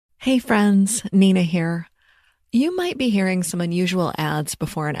Hey friends, Nina here. You might be hearing some unusual ads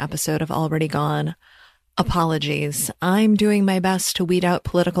before an episode of Already Gone. Apologies, I'm doing my best to weed out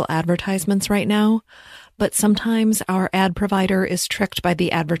political advertisements right now, but sometimes our ad provider is tricked by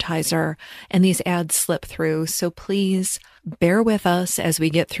the advertiser and these ads slip through, so please bear with us as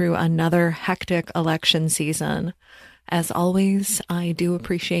we get through another hectic election season. As always, I do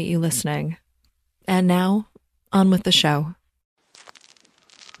appreciate you listening. And now, on with the show.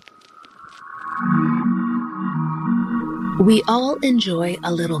 We all enjoy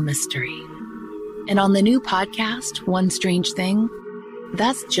a little mystery. And on the new podcast, One Strange Thing,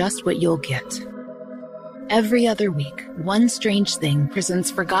 that's just what you'll get. Every other week, One Strange Thing presents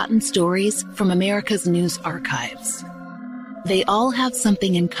forgotten stories from America's news archives. They all have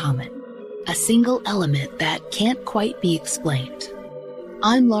something in common, a single element that can't quite be explained.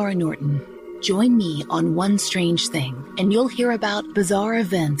 I'm Laura Norton. Join me on One Strange Thing, and you'll hear about bizarre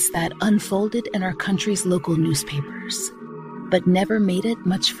events that unfolded in our country's local newspapers, but never made it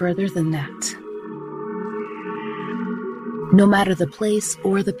much further than that. No matter the place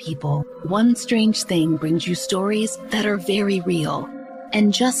or the people, One Strange Thing brings you stories that are very real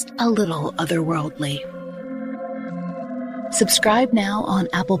and just a little otherworldly. Subscribe now on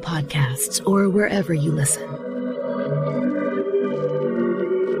Apple Podcasts or wherever you listen.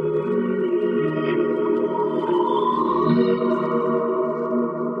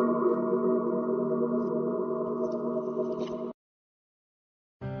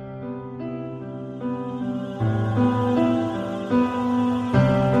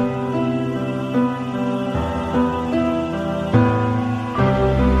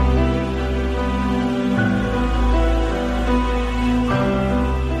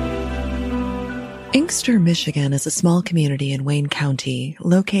 Inkster, Michigan is a small community in Wayne County,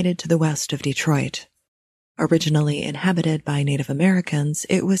 located to the west of Detroit. Originally inhabited by Native Americans,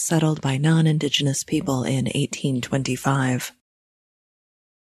 it was settled by non-Indigenous people in 1825.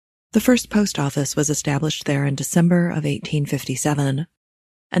 The first post office was established there in December of 1857,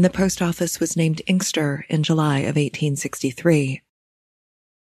 and the post office was named Inkster in July of 1863.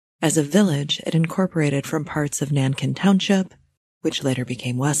 As a village, it incorporated from parts of Nankin Township, which later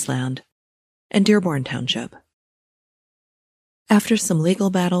became Westland, and Dearborn Township. After some legal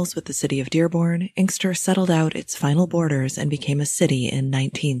battles with the city of Dearborn, Inkster settled out its final borders and became a city in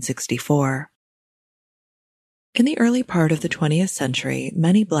 1964. In the early part of the 20th century,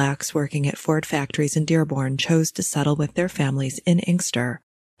 many blacks working at Ford factories in Dearborn chose to settle with their families in Inkster,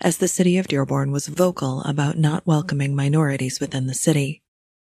 as the city of Dearborn was vocal about not welcoming minorities within the city.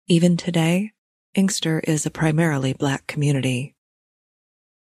 Even today, Inkster is a primarily black community.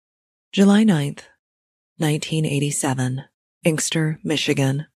 July 9th, 1987, Inkster,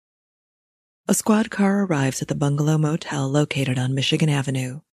 Michigan. A squad car arrives at the Bungalow Motel located on Michigan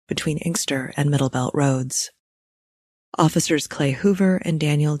Avenue, between Inkster and Middlebelt Roads. Officers Clay Hoover and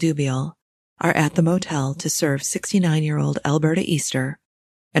Daniel Dubiel are at the motel to serve 69-year-old Alberta Easter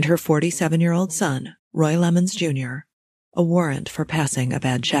and her 47-year-old son, Roy Lemons Jr., a warrant for passing a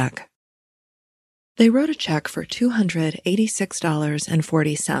bad check. They wrote a check for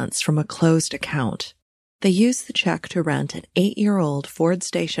 $286.40 from a closed account. They used the check to rent an 8-year-old Ford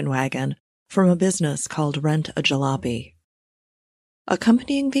station wagon from a business called Rent a Jalopy.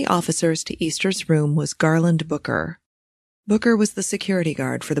 Accompanying the officers to Easter's room was Garland Booker. Booker was the security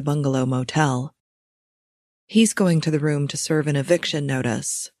guard for the Bungalow Motel. He's going to the room to serve an eviction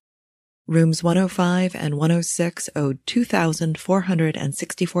notice. Rooms 105 and 106 owed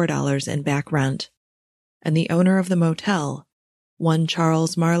 $2,464 in back rent, and the owner of the motel, one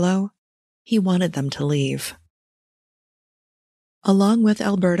Charles Marlowe, he wanted them to leave. Along with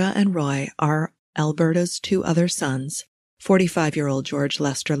Alberta and Roy are Alberta's two other sons, 45-year-old George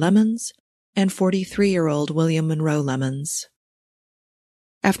Lester Lemons and 43-year-old William Monroe Lemons.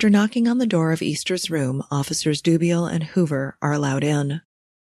 After knocking on the door of Easter's room, officers Dubiel and Hoover are allowed in.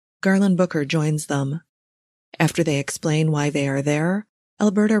 Garland Booker joins them. After they explain why they are there,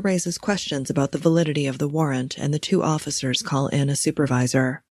 Alberta raises questions about the validity of the warrant, and the two officers call in a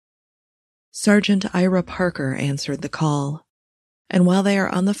supervisor. Sergeant Ira Parker answered the call, and while they are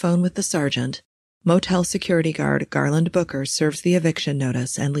on the phone with the sergeant, motel security guard Garland Booker serves the eviction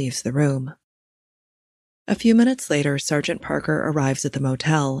notice and leaves the room. A few minutes later, Sergeant Parker arrives at the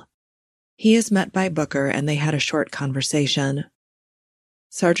motel. He is met by Booker, and they had a short conversation.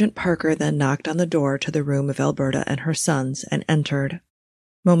 Sergeant Parker then knocked on the door to the room of Alberta and her sons and entered.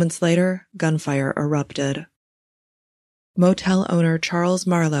 Moments later, gunfire erupted. Motel owner Charles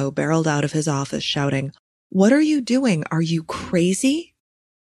Marlowe barreled out of his office shouting, "What are you doing? Are you crazy?"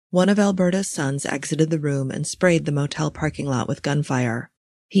 One of Alberta's sons exited the room and sprayed the motel parking lot with gunfire.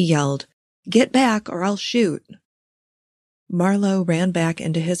 He yelled, "Get back or I'll shoot." Marlowe ran back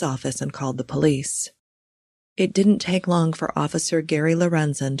into his office and called the police. It didn't take long for Officer Gary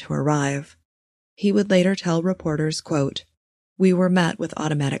Lorenzen to arrive. He would later tell reporters, quote, "We were met with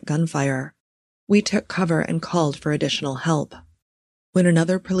automatic gunfire. We took cover and called for additional help. When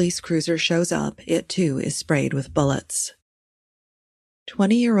another police cruiser shows up, it too is sprayed with bullets."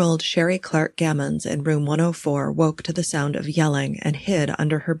 20-year-old Sherry Clark Gammons in room 104 woke to the sound of yelling and hid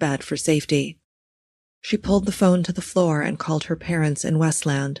under her bed for safety. She pulled the phone to the floor and called her parents in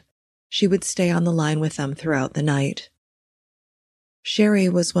Westland. She would stay on the line with them throughout the night. Sherry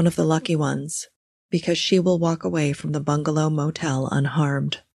was one of the lucky ones, because she will walk away from the bungalow motel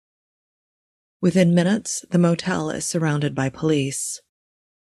unharmed. Within minutes, the motel is surrounded by police.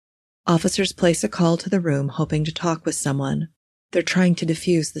 Officers place a call to the room hoping to talk with someone. They're trying to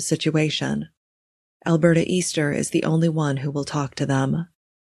defuse the situation. Alberta Easter is the only one who will talk to them.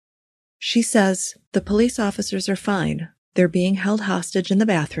 She says, "The police officers are fine. They're being held hostage in the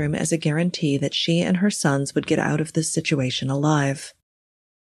bathroom as a guarantee that she and her sons would get out of this situation alive."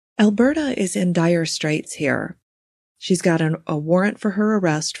 Alberta is in dire straits here. She's got a warrant for her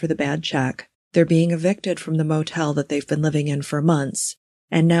arrest for the bad check. They're being evicted from the motel that they've been living in for months,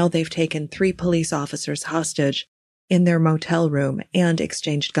 and now they've taken 3 police officers hostage in their motel room and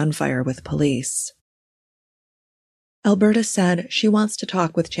exchanged gunfire with police. Alberta said she wants to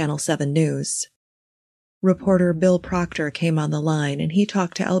talk with Channel 7 News. Reporter Bill Proctor came on the line and he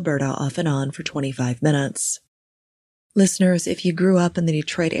talked to Alberta off and on for 25 minutes. Listeners, if you grew up in the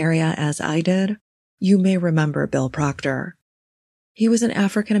Detroit area as I did, you may remember Bill Proctor. He was an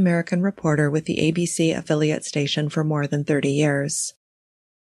African-American reporter with the ABC affiliate station for more than 30 years.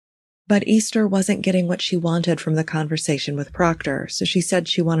 But Easter wasn't getting what she wanted from the conversation with Proctor, so she said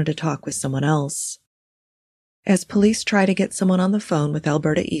she wanted to talk with someone else. As police try to get someone on the phone with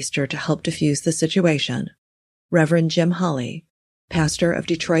Alberta Easter to help defuse the situation, Reverend Jim Holley, pastor of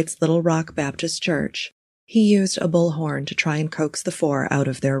Detroit's Little Rock Baptist Church, he used a bullhorn to try and coax the 4 out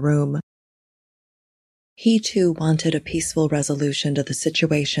of their room. He too wanted a peaceful resolution to the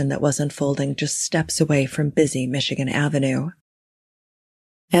situation that was unfolding just steps away from busy Michigan Avenue.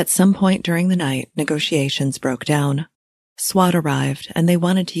 At some point during the night, negotiations broke down. SWAT arrived, and they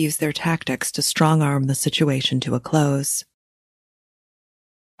wanted to use their tactics to strong-arm the situation to a close.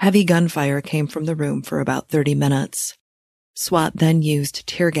 Heavy gunfire came from the room for about 30 minutes. SWAT then used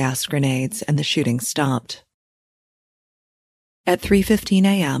tear gas grenades, and the shooting stopped. At 3:15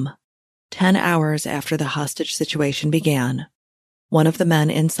 a.m., 10 hours after the hostage situation began, one of the men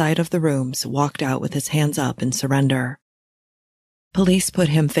inside of the rooms walked out with his hands up in surrender. Police put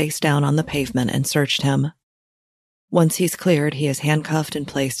him face down on the pavement and searched him. Once he's cleared, he is handcuffed and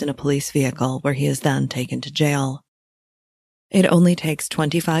placed in a police vehicle where he is then taken to jail. It only takes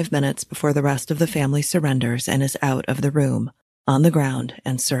 25 minutes before the rest of the family surrenders and is out of the room, on the ground,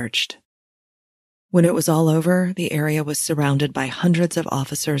 and searched. When it was all over, the area was surrounded by hundreds of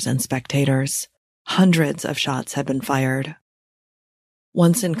officers and spectators. Hundreds of shots had been fired.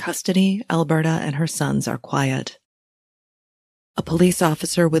 Once in custody, Alberta and her sons are quiet. A police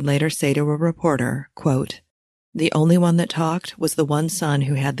officer would later say to a reporter, quote, "The only one that talked was the one son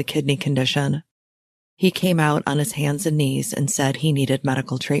who had the kidney condition. He came out on his hands and knees and said he needed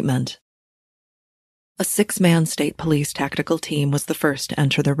medical treatment." A 6-man state police tactical team was the first to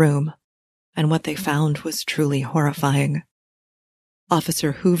enter the room, and what they found was truly horrifying.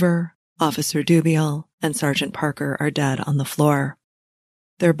 Officer Hoover, Officer Dubiel, and Sergeant Parker are dead on the floor,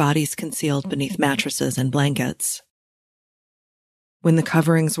 their bodies concealed beneath mattresses and blankets. When the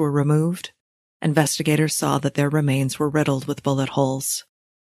coverings were removed, investigators saw that their remains were riddled with bullet holes.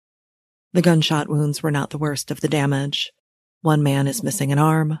 The gunshot wounds were not the worst of the damage. One man is missing an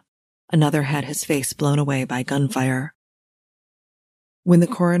arm, another had his face blown away by gunfire. When the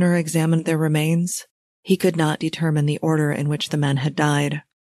coroner examined their remains, he could not determine the order in which the men had died,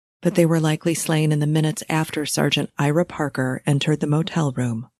 but they were likely slain in the minutes after Sergeant Ira Parker entered the motel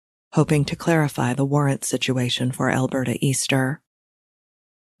room, hoping to clarify the warrant situation for Alberta Easter.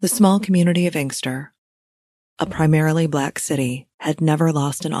 The small community of Inkster, a primarily black city, had never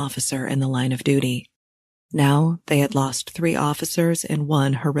lost an officer in the line of duty. Now they had lost 3 officers in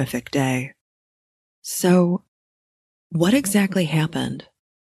one horrific day. So, what exactly happened?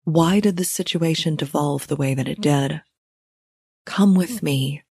 Why did the situation devolve the way that it did? Come with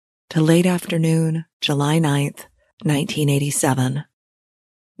me to late afternoon, July 9th, 1987,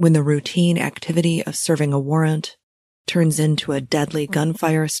 when the routine activity of serving a warrant turns into a deadly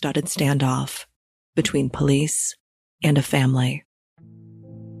gunfire-studded standoff between police and a family.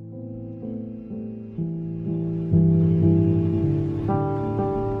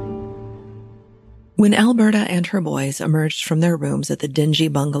 When Alberta and her boys emerged from their rooms at the dingy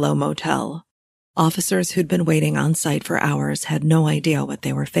bungalow motel, officers who'd been waiting on site for hours had no idea what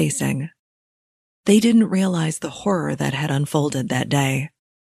they were facing. They didn't realize the horror that had unfolded that day.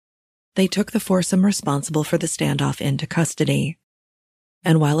 They took the foursome responsible for the standoff into custody.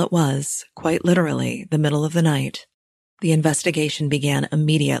 And while it was, quite literally, the middle of the night, the investigation began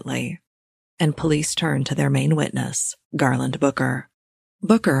immediately, and police turned to their main witness, Garland Booker.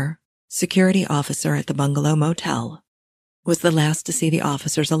 Booker, security officer at the bungalow motel, was the last to see the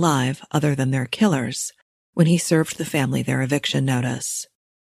officers alive, other than their killers, when he served the family their eviction notice.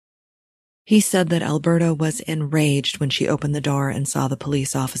 He said that Alberta was enraged when she opened the door and saw the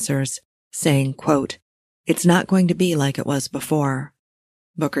police officers, saying, quote, "It's not going to be like it was before."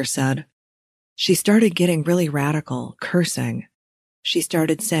 Booker said, "She started getting really radical, cursing. She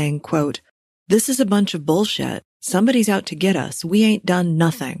started saying, quote, 'This is a bunch of bullshit. Somebody's out to get us. We ain't done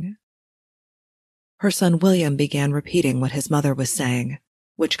nothing.'" Her son William began repeating what his mother was saying,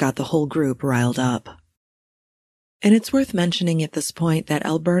 which got the whole group riled up. And it's worth mentioning at this point that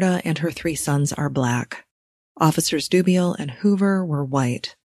Alberta and her 3 sons are black. Officers Dubiel and Hoover were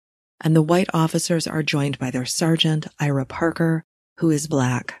white, and the white officers are joined by their sergeant, Ira Parker, who is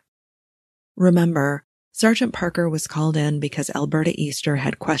black. Remember, Sergeant Parker was called in because Alberta Easter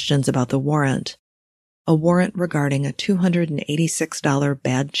had questions about the warrant, a warrant regarding a $286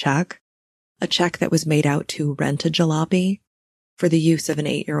 bad check, a check that was made out to rent a jalopy for the use of an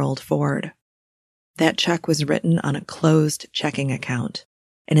 8-year-old Ford. That check was written on a closed checking account,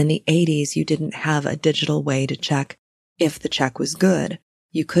 and in the 80s you didn't have a digital way to check if the check was good.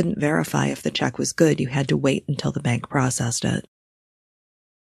 You couldn't verify if the check was good. You had to wait until the bank processed it.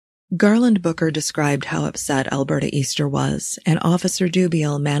 Garland Booker described how upset Alberta Easter was, and Officer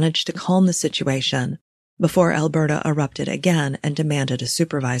Dubiel managed to calm the situation before Alberta erupted again and demanded a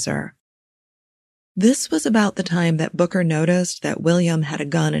supervisor. This was about the time that Booker noticed that William had a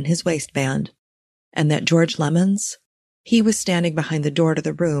gun in his waistband, and that George Lemons, he was standing behind the door to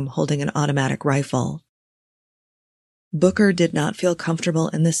the room holding an automatic rifle. Booker did not feel comfortable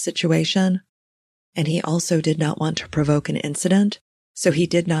in this situation, and he also did not want to provoke an incident, so he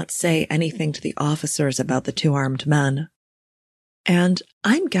did not say anything to the officers about the 2 armed men. And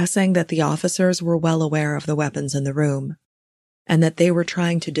I'm guessing that the officers were well aware of the weapons in the room, and that they were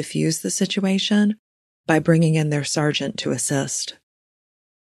trying to defuse the situation by bringing in their sergeant to assist.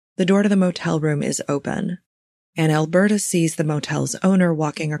 The door to the motel room is open, and Alberta sees the motel's owner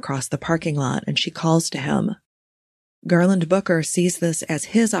walking across the parking lot, and she calls to him. Garland Booker sees this as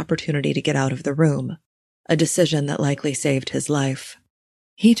his opportunity to get out of the room, a decision that likely saved his life.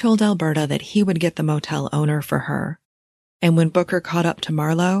 He told Alberta that he would get the motel owner for her, and when Booker caught up to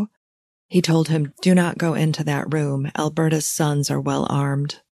Marlowe, he told him, "Do not go into that room. Alberta's sons are well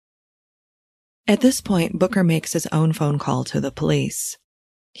armed." At this point, Booker makes his own phone call to the police.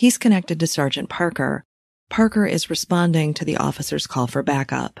 He's connected to Sergeant Parker. Parker is responding to the officer's call for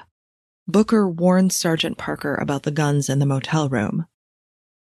backup. Booker warns Sergeant Parker about the guns in the motel room.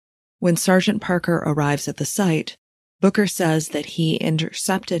 When Sergeant Parker arrives at the site, Booker says that he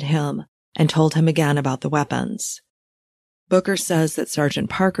intercepted him and told him again about the weapons. Booker says that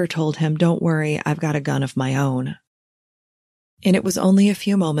Sergeant Parker told him, "Don't worry, I've got a gun of my own." And it was only a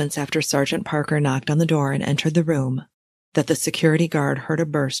few moments after Sergeant Parker knocked on the door and entered the room that the security guard heard a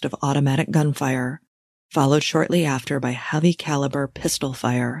burst of automatic gunfire, followed shortly after by heavy-caliber pistol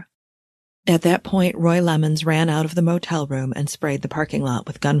fire. At that point, Roy Lemons ran out of the motel room and sprayed the parking lot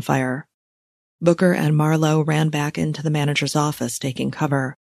with gunfire. Booker and Marlowe ran back into the manager's office, taking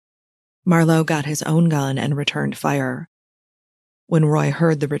cover. Marlowe got his own gun and returned fire. When Roy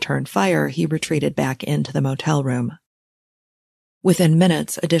heard the returned fire, he retreated back into the motel room. Within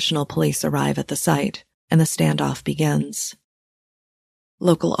minutes, additional police arrive at the site, and the standoff begins.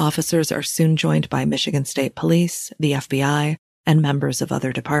 Local officers are soon joined by Michigan State Police, the FBI, and members of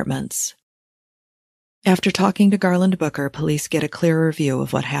other departments. After talking to Garland Booker, police get a clearer view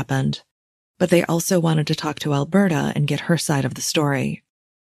of what happened, but they also wanted to talk to Alberta and get her side of the story.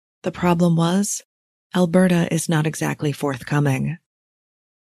 The problem was, Alberta is not exactly forthcoming.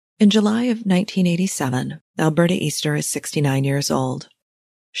 In July of 1987, Alberta Easter is 69 years old.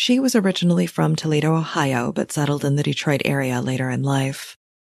 She was originally from Toledo, Ohio, but settled in the Detroit area later in life.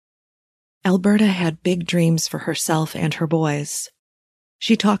 Alberta had big dreams for herself and her boys.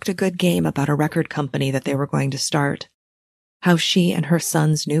 She talked a good game about a record company that they were going to start, how she and her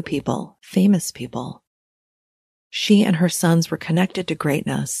sons knew people, famous people. She and her sons were connected to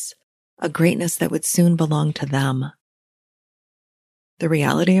greatness, a greatness that would soon belong to them. The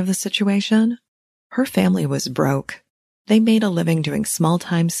reality of the situation? Her family was broke. They made a living doing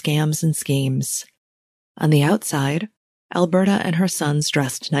small-time scams and schemes. On the outside, Alberta and her sons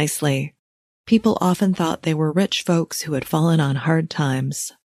dressed nicely. People often thought they were rich folks who had fallen on hard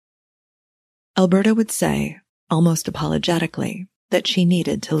times. Alberta would say, almost apologetically, that she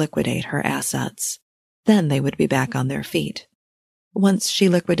needed to liquidate her assets. Then they would be back on their feet. Once she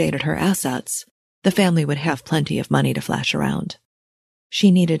liquidated her assets, the family would have plenty of money to flash around.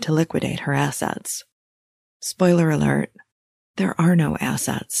 She needed to liquidate her assets. Spoiler alert, there are no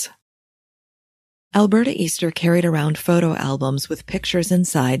assets. Alberta Easter carried around photo albums with pictures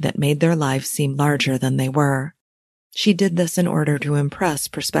inside that made their lives seem larger than they were. She did this in order to impress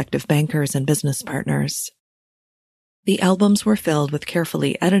prospective bankers and business partners. The albums were filled with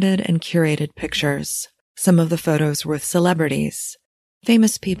carefully edited and curated pictures. Some of the photos were with celebrities,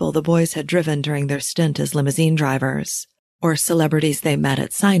 famous people the boys had driven during their stint as limousine drivers, or celebrities they met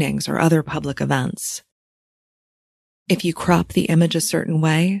at signings or other public events. If you crop the image a certain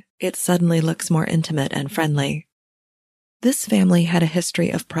way, it suddenly looks more intimate and friendly. This family had a history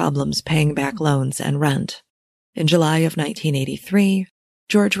of problems paying back loans and rent. In July of 1983,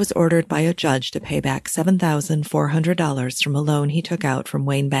 George was ordered by a judge to pay back $7,400 from a loan he took out from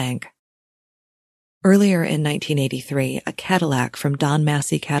Wayne Bank. Earlier in 1983, a Cadillac from Don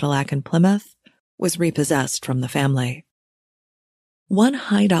Massey Cadillac in Plymouth was repossessed from the family. One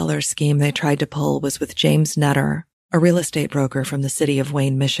high-dollar scheme they tried to pull was with James Netter, a real estate broker from the city of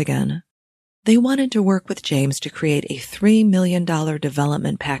Wayne, Michigan. They wanted to work with James to create a $3 million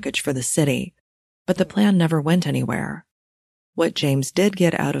development package for the city, but the plan never went anywhere. What James did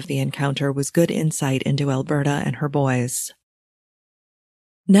get out of the encounter was good insight into Alberta and her boys.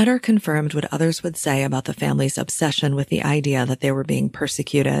 Netter confirmed what others would say about the family's obsession with the idea that they were being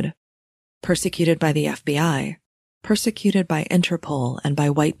persecuted. Persecuted by the FBI, persecuted by Interpol and by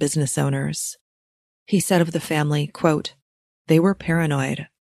white business owners. He said of the family, quote, "They were paranoid.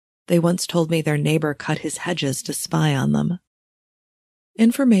 They once told me their neighbor cut his hedges to spy on them."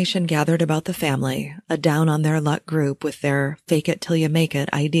 Information gathered about the family, a down-on-their-luck group with their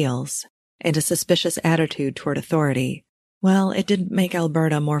fake-it-till-you-make-it ideals, and a suspicious attitude toward authority, well, it didn't make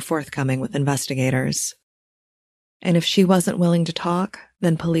Alberta more forthcoming with investigators. And if she wasn't willing to talk,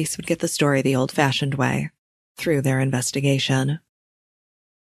 then police would get the story the old-fashioned way, through their investigation.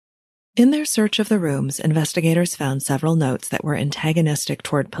 In their search of the rooms, investigators found several notes that were antagonistic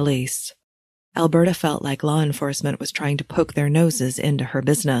toward police. Alberta felt like law enforcement was trying to poke their noses into her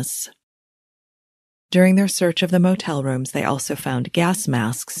business. During their search of the motel rooms, they also found gas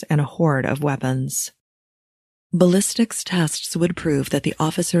masks and a horde of weapons. Ballistics tests would prove that the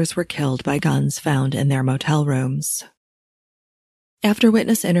officers were killed by guns found in their motel rooms. After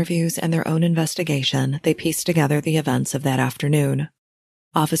witness interviews and their own investigation, they pieced together the events of that afternoon.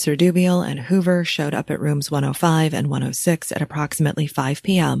 Officer Dubiel and Hoover showed up at rooms 105 and 106 at approximately 5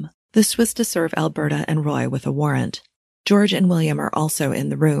 p.m. This was to serve Alberta and Roy with a warrant. George and William are also in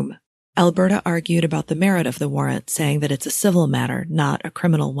the room. Alberta argued about the merit of the warrant, saying that it's a civil matter, not a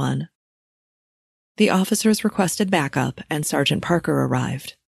criminal one. The officers requested backup, and Sergeant Parker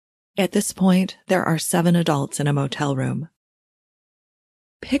arrived. At this point, there are 7 adults in a motel room.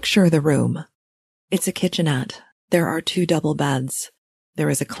 Picture the room. It's a kitchenette. There are 2 double beds. There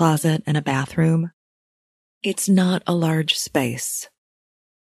is a closet and a bathroom. It's not a large space.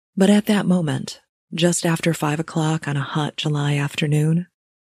 But at that moment, just after 5 o'clock on a hot July afternoon,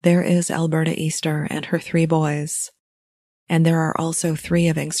 there is Alberta Easter and her 3 boys. And there are also 3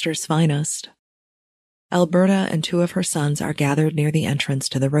 of Inkster's finest. Alberta and 2 of her sons are gathered near the entrance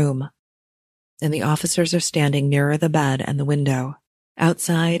to the room. And the officers are standing nearer the bed and the window.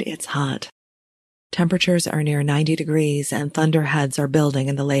 Outside, it's hot. Temperatures are near 90 degrees and thunderheads are building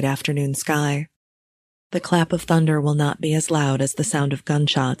in the late afternoon sky. The clap of thunder will not be as loud as the sound of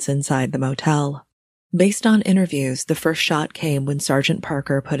gunshots inside the motel. Based on interviews, the first shot came when Sergeant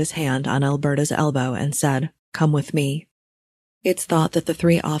Parker put his hand on Alberta's elbow and said, "Come with me." It's thought that the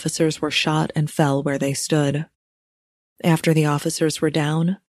 3 officers were shot and fell where they stood. After the officers were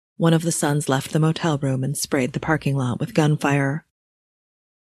down, one of the sons left the motel room and sprayed the parking lot with gunfire.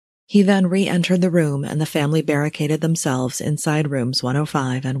 He then re-entered the room and the family barricaded themselves inside rooms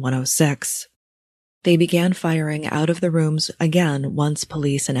 105 and 106. They began firing out of the rooms again once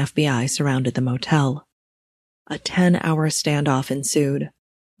police and FBI surrounded the motel. A 10-hour standoff ensued,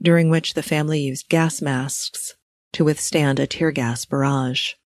 during which the family used gas masks to withstand a tear gas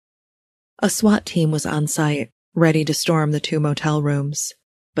barrage. A SWAT team was on site, ready to storm the 2 motel rooms,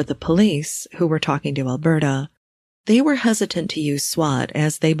 but the police, who were talking to Alberta, they were hesitant to use SWAT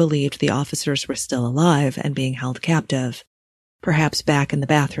as they believed the officers were still alive and being held captive, perhaps back in the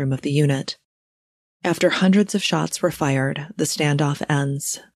bathroom of the unit. After hundreds of shots were fired, the standoff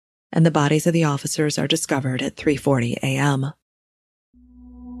ends. and the bodies of the officers are discovered at 3:40 a.m.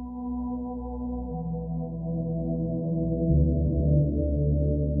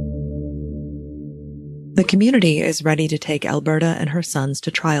 The community is ready to take Alberta and her sons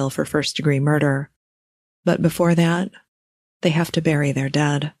to trial for first-degree murder. But before that, they have to bury their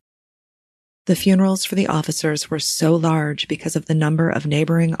dead. The funerals for the officers were so large because of the number of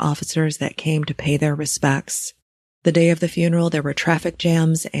neighboring officers that came to pay their respects. The day of the funeral, there were traffic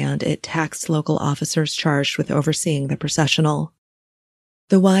jams, and it taxed local officers charged with overseeing the processional.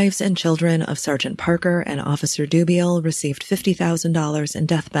 The wives and children of Sergeant Parker and Officer Dubiel received $50,000 in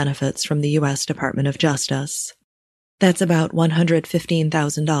death benefits from the U.S. Department of Justice. That's about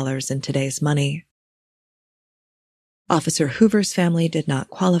 $115,000 in today's money. Officer Hoover's family did not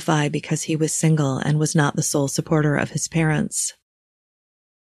qualify because he was single and was not the sole supporter of his parents.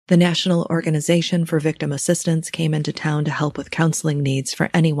 The National Organization for Victim Assistance came into town to help with counseling needs for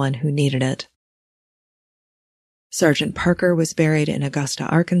anyone who needed it. Sergeant Parker was buried in Augusta,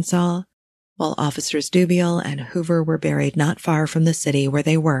 Arkansas, while Officers Dubiel and Hoover were buried not far from the city where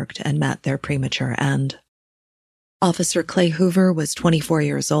they worked and met their premature end. Officer Clay Hoover was 24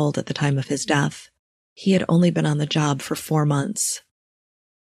 years old at the time of his death. He had only been on the job for 4 months.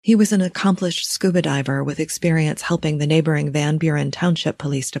 He was an accomplished scuba diver with experience helping the neighboring Van Buren Township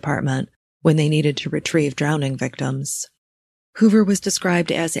Police Department when they needed to retrieve drowning victims. Hoover was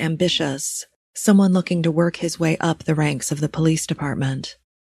described as ambitious, someone looking to work his way up the ranks of the police department.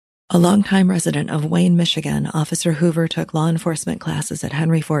 A longtime resident of Wayne, Michigan, Officer Hoover took law enforcement classes at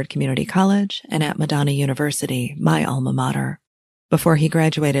Henry Ford Community College and at Madonna University, my alma mater, before he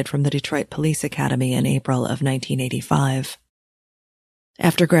graduated from the Detroit Police Academy in April of 1985.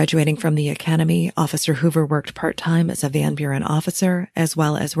 After graduating from the academy, Officer Hoover worked part-time as a Van Buren officer, as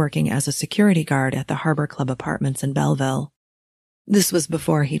well as working as a security guard at the Harbor Club Apartments in Belleville. This was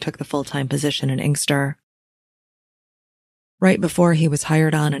before he took the full-time position in Inkster. Right before he was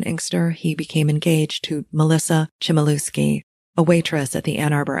hired on in Inkster, he became engaged to Melissa Chmielewski, a waitress at the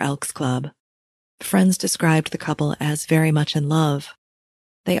Ann Arbor Elks Club. Friends described the couple as very much in love.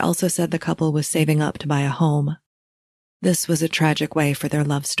 They also said the couple was saving up to buy a home. This was a tragic way for their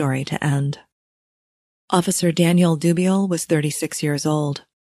love story to end. Officer Daniel Dubiel was 36 years old.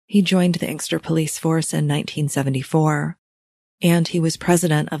 He joined the Inkster Police Force in 1974. And he was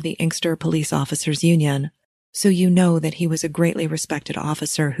president of the Inkster Police Officers Union, so you know that he was a greatly respected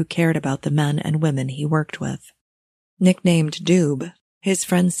officer who cared about the men and women he worked with. Nicknamed Doob, his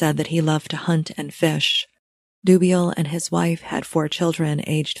friends said that he loved to hunt and fish. Dubiel and his wife had 4 children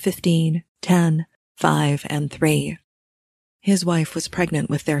aged 15, 10, 5, and 3. His wife was pregnant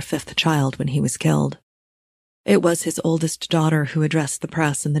with their 5th child when he was killed. It was his oldest daughter who addressed the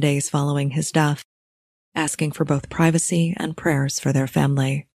press in the days following his death, asking for both privacy and prayers for their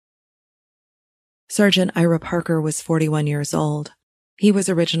family. Sergeant Ira Parker was 41 years old. He was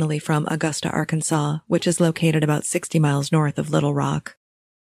originally from Augusta, Arkansas, which is located about 60 miles north of Little Rock.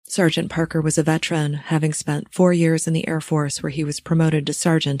 Sergeant Parker was a veteran, having spent 4 years in the Air Force where he was promoted to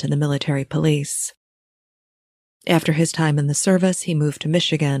sergeant in the military police. After his time in the service, he moved to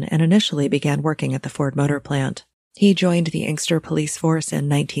Michigan and initially began working at the Ford Motor Plant. He joined the Inkster Police Force in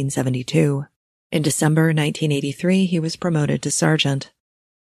 1972. In December 1983, he was promoted to sergeant.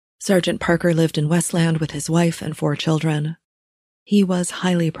 Sergeant Parker lived in Westland with his wife and 4 children. He was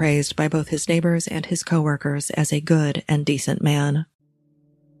highly praised by both his neighbors and his coworkers as a good and decent man.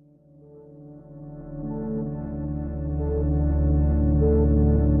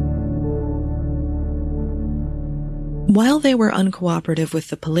 While they were uncooperative with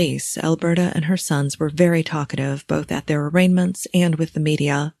the police, Alberta and her sons were very talkative both at their arraignments and with the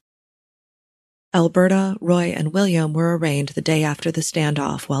media. Alberta, Roy, and William were arraigned the day after the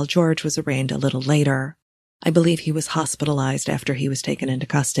standoff, while George was arraigned a little later. I believe he was hospitalized after he was taken into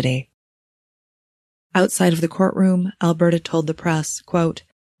custody. Outside of the courtroom, Alberta told the press, quote,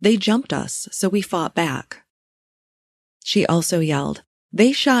 "They jumped us, so we fought back." She also yelled,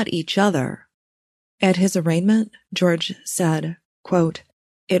 "They shot each other." At his arraignment, George said, quote,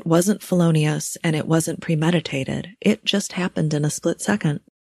 "It wasn't felonious and it wasn't premeditated. It just happened in a split second."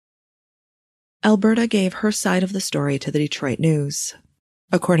 Alberta gave her side of the story to the Detroit News.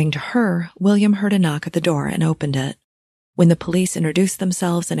 According to her, William heard a knock at the door and opened it. When the police introduced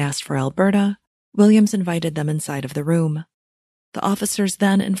themselves and asked for Alberta, Williams invited them inside of the room. The officers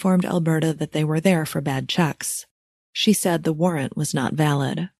then informed Alberta that they were there for bad checks. She said the warrant was not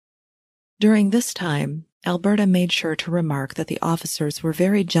valid. During this time, Alberta made sure to remark that the officers were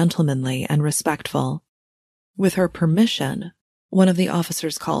very gentlemanly and respectful. With her permission, one of the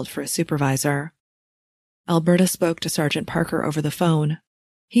officers called for a supervisor. Alberta spoke to Sergeant Parker over the phone.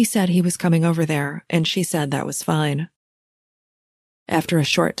 He said he was coming over there, and she said that was fine. After a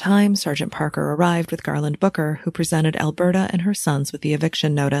short time, Sergeant Parker arrived with Garland Booker, who presented Alberta and her sons with the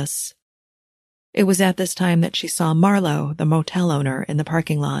eviction notice. It was at this time that she saw Marlowe, the motel owner, in the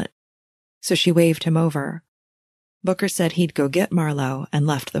parking lot, so she waved him over. Booker said he'd go get Marlowe and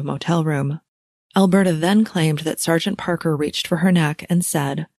left the motel room. Alberta then claimed that Sergeant Parker reached for her neck and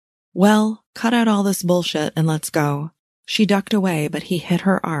said, "Well, cut out all this bullshit and let's go." She ducked away, but he hit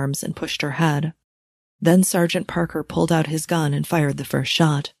her arms and pushed her head. Then Sergeant Parker pulled out his gun and fired the first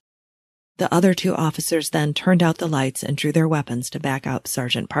shot. The other 2 officers then turned out the lights and drew their weapons to back up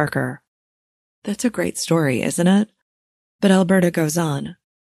Sergeant Parker. That's a great story, isn't it? But Alberta goes on.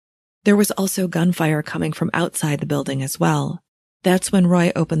 There was also gunfire coming from outside the building as well. That's when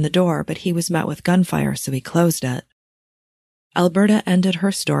Roy opened the door, but he was met with gunfire, so he closed it. Alberta ended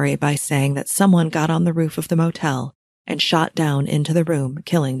her story by saying that someone got on the roof of the motel and shot down into the room,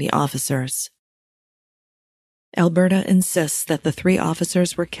 killing the officers. Alberta insists that the 3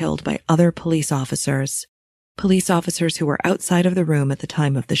 officers were killed by other police officers who were outside of the room at the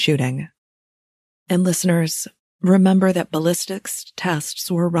time of the shooting. And listeners, remember that ballistics tests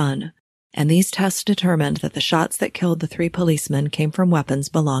were run, and these tests determined that the shots that killed the 3 policemen came from weapons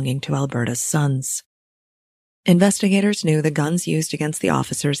belonging to Alberta's sons. Investigators knew the guns used against the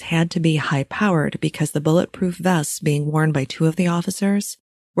officers had to be high-powered because the bulletproof vests being worn by 2 of the officers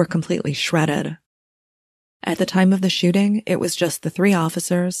were completely shredded. At the time of the shooting, it was just the 3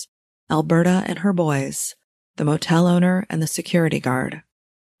 officers, Alberta and her boys, the motel owner, and the security guard.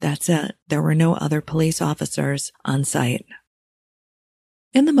 That's it. There were no other police officers on site.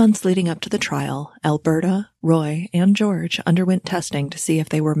 In the months leading up to the trial, Alberta, Roy, and George underwent testing to see if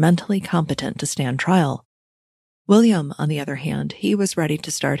they were mentally competent to stand trial. William, on the other hand, he was ready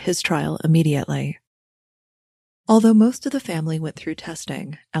to start his trial immediately. Although most of the family went through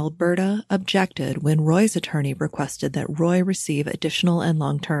testing, Alberta objected when Roy's attorney requested that Roy receive additional and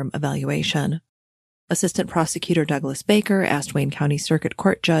long-term evaluation. Assistant Prosecutor Douglas Baker asked Wayne County Circuit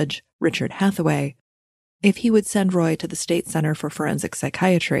Court Judge Richard Hathaway if he would send Roy to the State Center for Forensic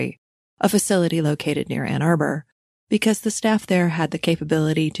Psychiatry, a facility located near Ann Arbor, because the staff there had the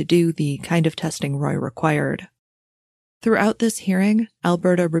capability to do the kind of testing Roy required. Throughout this hearing,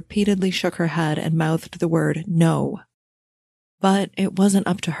 Alberta repeatedly shook her head and mouthed the word no. But it wasn't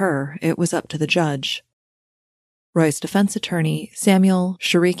up to her, it was up to the judge. Roy's defense attorney, Samuel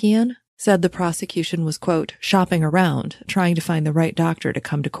Sharikian, said the prosecution was, quote, shopping around, trying to find the right doctor to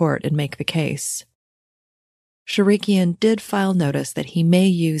come to court and make the case. Sharikian did file notice that he may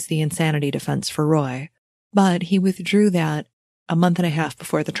use the insanity defense for Roy, but he withdrew that a month and a half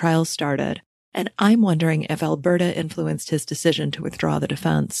before the trial started, and I'm wondering if Alberta influenced his decision to withdraw the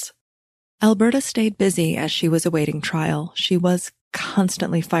defense. Alberta stayed busy as she was awaiting trial. She was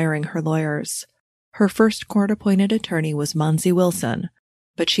constantly firing her lawyers. Her first court-appointed attorney was Monzie Wilson,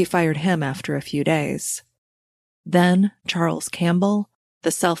 but she fired him after a few days. Then Charles Campbell,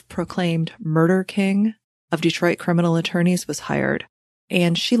 the self-proclaimed murder king of Detroit criminal attorneys, was hired,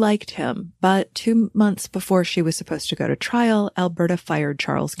 and she liked him, but 2 months before she was supposed to go to trial, Alberta fired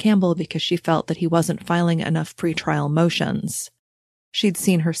Charles Campbell because she felt that he wasn't filing enough pretrial motions. She'd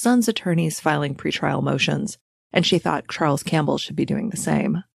seen her son's attorneys filing pretrial motions, and she thought Charles Campbell should be doing the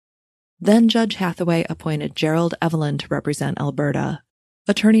same. Then Judge Hathaway appointed Gerald Evelyn to represent Alberta.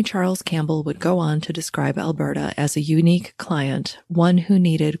 Attorney Charles Campbell would go on to describe Alberta as a unique client, one who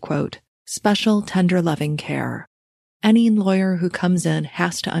needed, quote, special, tender, loving care. Any lawyer who comes in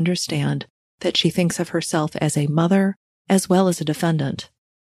has to understand that she thinks of herself as a mother as well as a defendant.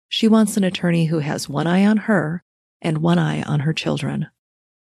 She wants an attorney who has one eye on her and one eye on her children.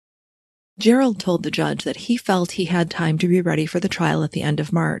 Gerald told the judge that he felt he had time to be ready for the trial at the end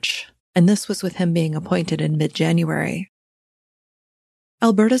of March, and this was with him being appointed in mid-January.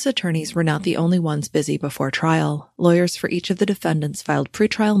 Alberta's attorneys were not the only ones busy before trial. Lawyers for each of the defendants filed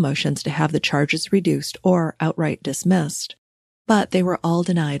pretrial motions to have the charges reduced or outright dismissed, but they were all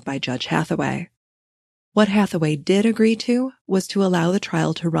denied by Judge Hathaway. What Hathaway did agree to was to allow the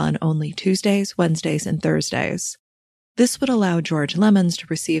trial to run only Tuesdays, Wednesdays, and Thursdays. This would allow George Lemons to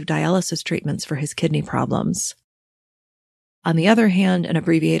receive dialysis treatments for his kidney problems. On the other hand, an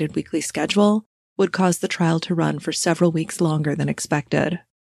abbreviated weekly schedule would cause the trial to run for several weeks longer than expected.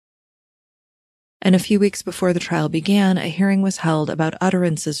 And a few weeks before the trial began, a hearing was held about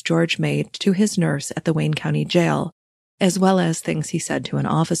utterances George made to his nurse at the Wayne County Jail, as well as things he said to an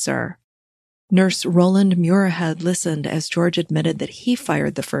officer. Nurse Roland Muirhead listened as George admitted that he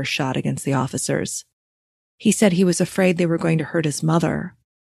fired the first shot against the officers. He said he was afraid they were going to hurt his mother.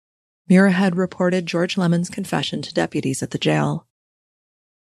 Muirhead reported George Lemons' confession to deputies at the jail.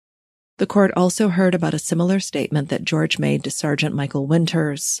 The court also heard about a similar statement that George made to Sergeant Michael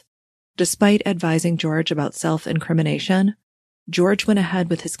Winters. Despite advising George about self-incrimination, George went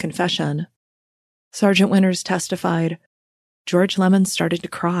ahead with his confession. Sergeant Winters testified, "George Lemons started to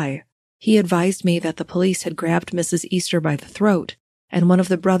cry. He advised me that the police had grabbed Mrs. Easter by the throat, and one of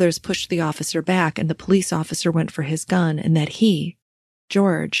the brothers pushed the officer back, and the police officer went for his gun, and that he,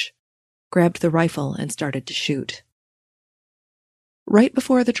 George, grabbed the rifle and started to shoot." Right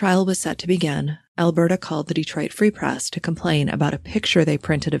before the trial was set to begin, Alberta called the Detroit Free Press to complain about a picture they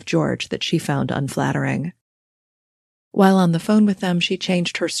printed of George that she found unflattering. While on the phone with them, she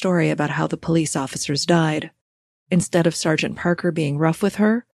changed her story about how the police officers died. Instead of Sergeant Parker being rough with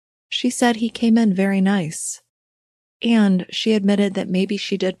her, she said he came in very nice. And she admitted that maybe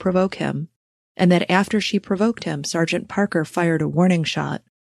she did provoke him, and that after she provoked him, Sergeant Parker fired a warning shot.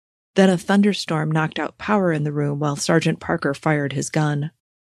 Then a thunderstorm knocked out power in the room while Sergeant Parker fired his gun.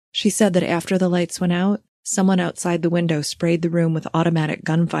 She said that after the lights went out, someone outside the window sprayed the room with automatic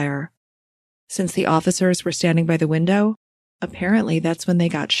gunfire. Since the officers were standing by the window, apparently that's when they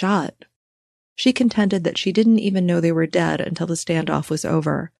got shot. She contended that she didn't even know they were dead until the standoff was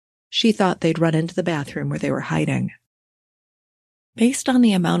over. She thought they'd run into the bathroom where they were hiding. Based on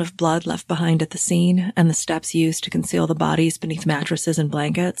the amount of blood left behind at the scene and the steps used to conceal the bodies beneath mattresses and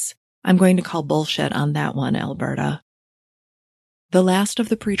blankets, I'm going to call bullshit on that one, Alberta. The last of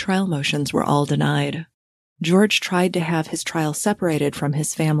the pretrial motions were all denied. George tried to have his trial separated from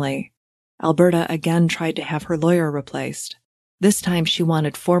his family. Alberta again tried to have her lawyer replaced. This time she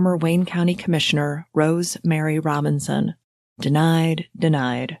wanted former Wayne County Commissioner Rose Mary Robinson. Denied.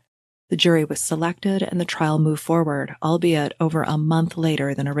 The jury was selected and the trial moved forward, albeit over a month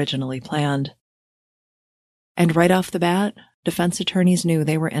later than originally planned. And right off the bat, defense attorneys knew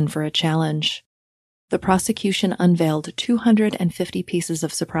they were in for a challenge. The prosecution unveiled 250 pieces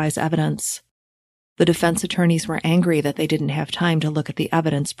of surprise evidence. The defense attorneys were angry that they didn't have time to look at the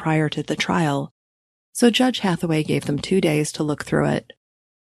evidence prior to the trial, so Judge Hathaway gave them 2 days to look through it.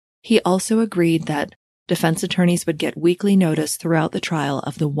 He also agreed that defense attorneys would get weekly notice throughout the trial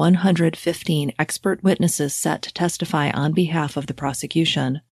of the 115 expert witnesses set to testify on behalf of the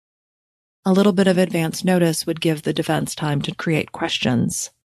prosecution. A little bit of advance notice would give the defense time to create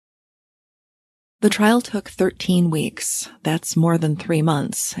questions. The trial took 13 weeks. That's more than 3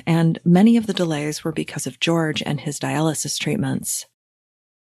 months, and many of the delays were because of George and his dialysis treatments.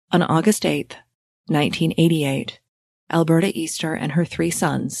 On August 8, 1988, Alberta Easter and her 3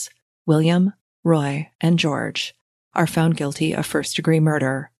 sons, William, Roy, and George, are found guilty of first-degree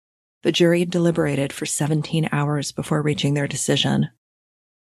murder. The jury deliberated for 17 hours before reaching their decision.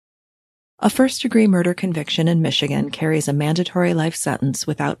 A first-degree murder conviction in Michigan carries a mandatory life sentence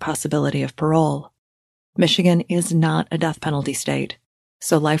without possibility of parole. Michigan is not a death penalty state,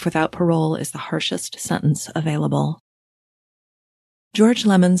 so life without parole is the harshest sentence available. George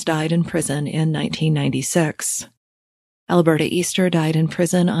Lemons died in prison in 1996. Alberta Easter died in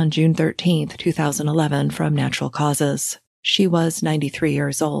prison on June 13, 2011 from natural causes. She was 93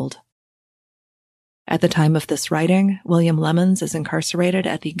 years old. At the time of this writing, William Lemons is incarcerated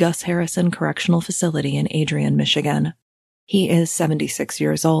at the Gus Harrison Correctional Facility in Adrian, Michigan. He is 76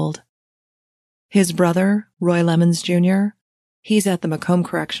 years old. His brother, Roy Lemons Jr., he's at the Macomb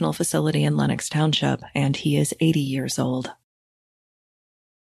Correctional Facility in Lenox Township, and he is 80 years old.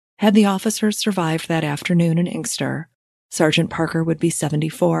 Had the officers survived that afternoon in Inkster, Sergeant Parker would be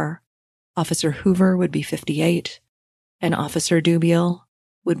 74, Officer Hoover would be 58, and Officer Dubiel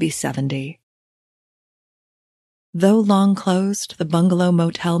would be 70. Though long closed, the Bungalow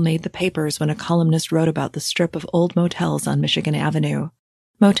Motel made the papers when a columnist wrote about the strip of old motels on Michigan Avenue,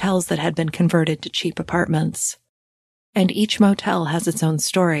 motels that had been converted to cheap apartments. And each motel has its own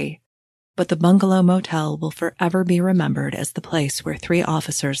story, but the Bungalow Motel will forever be remembered as the place where 3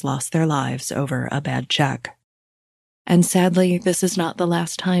 officers lost their lives over a bad check. And sadly, this is not the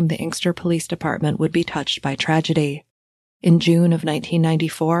last time the Inkster Police Department would be touched by tragedy. In June of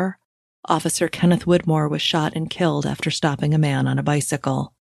 1994, Officer Kenneth Woodmore was shot and killed after stopping a man on a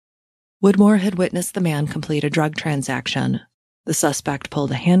bicycle. Woodmore had witnessed the man complete a drug transaction. The suspect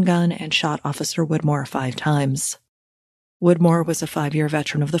pulled a handgun and shot Officer Woodmore 5 times. Woodmore was a 5-year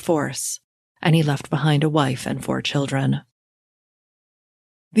veteran of the force, and he left behind a wife and 4 children.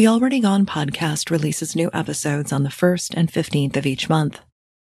 The Already Gone podcast releases new episodes on the 1st and 15th of each month.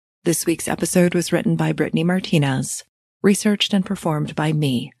 This week's episode was written by Brittany Martinez, researched and performed by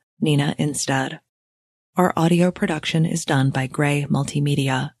me, Nina Instead. Our audio production is done by Gray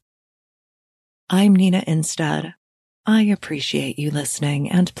Multimedia. I'm Nina Instead. I appreciate you listening,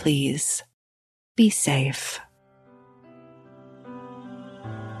 and please, be safe.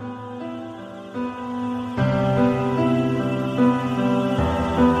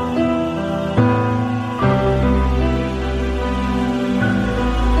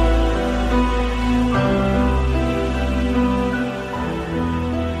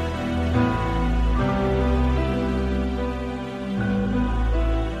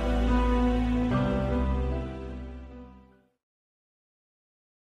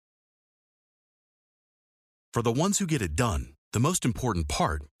 For the ones who get it done, the most important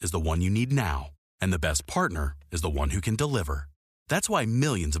part is the one you need now. And the best partner is the one who can deliver. That's why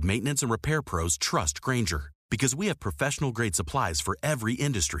millions of maintenance and repair pros trust Grainger, because we have professional-grade supplies for every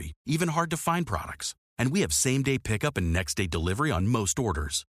industry, even hard-to-find products. And we have same-day pickup and next-day delivery on most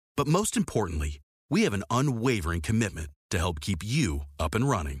orders. But most importantly, we have an unwavering commitment to help keep you up and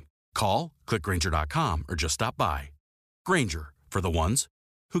running. Call, click Grainger.com, or just stop by. Grainger, for the ones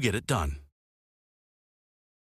who get it done.